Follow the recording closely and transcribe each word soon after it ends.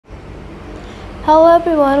Hello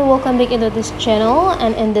everyone, welcome back into this channel,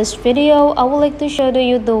 and in this video I would like to show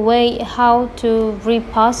you the way how to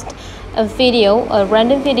repost a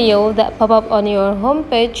random video that pop up on your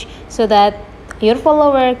homepage so that your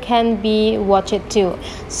follower can be watch it too.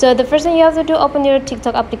 So the first thing you have to do, open your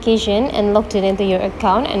TikTok application and log in into your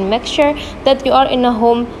account and make sure that you are in a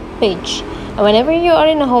home page. And whenever you are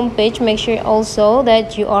in a home page, make sure also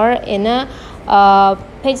that you are in a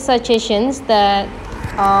page suggestions that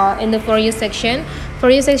in the For You section.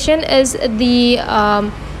 For You section is the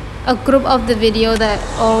a group of the video that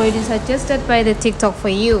already suggested by the TikTok for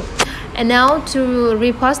you. And now to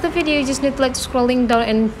repost the video, you just need to scrolling down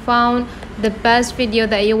and found the best video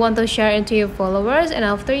that you want to share into your followers. And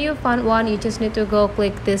after you found one, you just need to go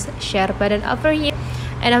click this share button over here.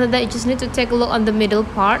 And after that, you just need to take a look on the middle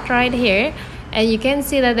part right here, and you can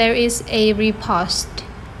see that there is a repost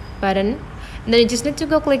button. And then you just need to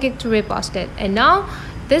go click it to repost it. And now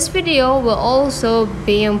this video will also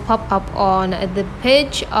be pop up on the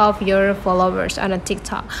page of your followers on a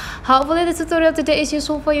TikTok. Hopefully this tutorial today is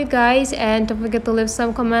useful for you guys, and don't forget to leave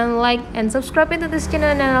some comment, like and subscribe into this channel,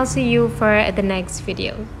 and I'll see you for the next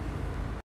video.